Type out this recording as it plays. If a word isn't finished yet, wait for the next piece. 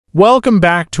Welcome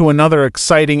back to another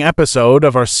exciting episode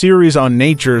of our series on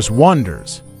nature's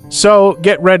wonders. So,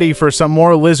 get ready for some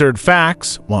more lizard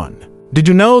facts. 1. Did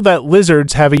you know that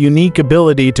lizards have a unique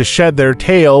ability to shed their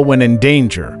tail when in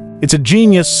danger? It's a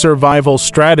genius survival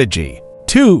strategy.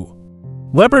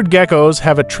 2. Leopard geckos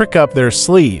have a trick up their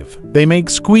sleeve. They make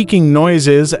squeaking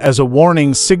noises as a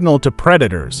warning signal to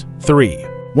predators. 3.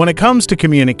 When it comes to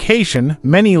communication,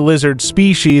 many lizard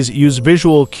species use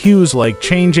visual cues like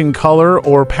changing color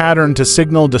or pattern to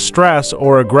signal distress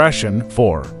or aggression.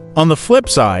 4. On the flip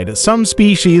side, some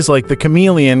species like the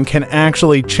chameleon can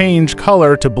actually change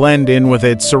color to blend in with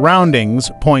its surroundings.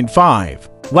 5.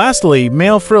 Lastly,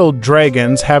 male-frilled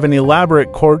dragons have an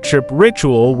elaborate courtship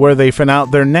ritual where they fan out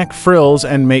their neck frills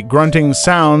and make grunting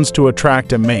sounds to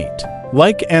attract a mate.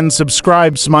 Like and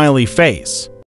subscribe, smiley face.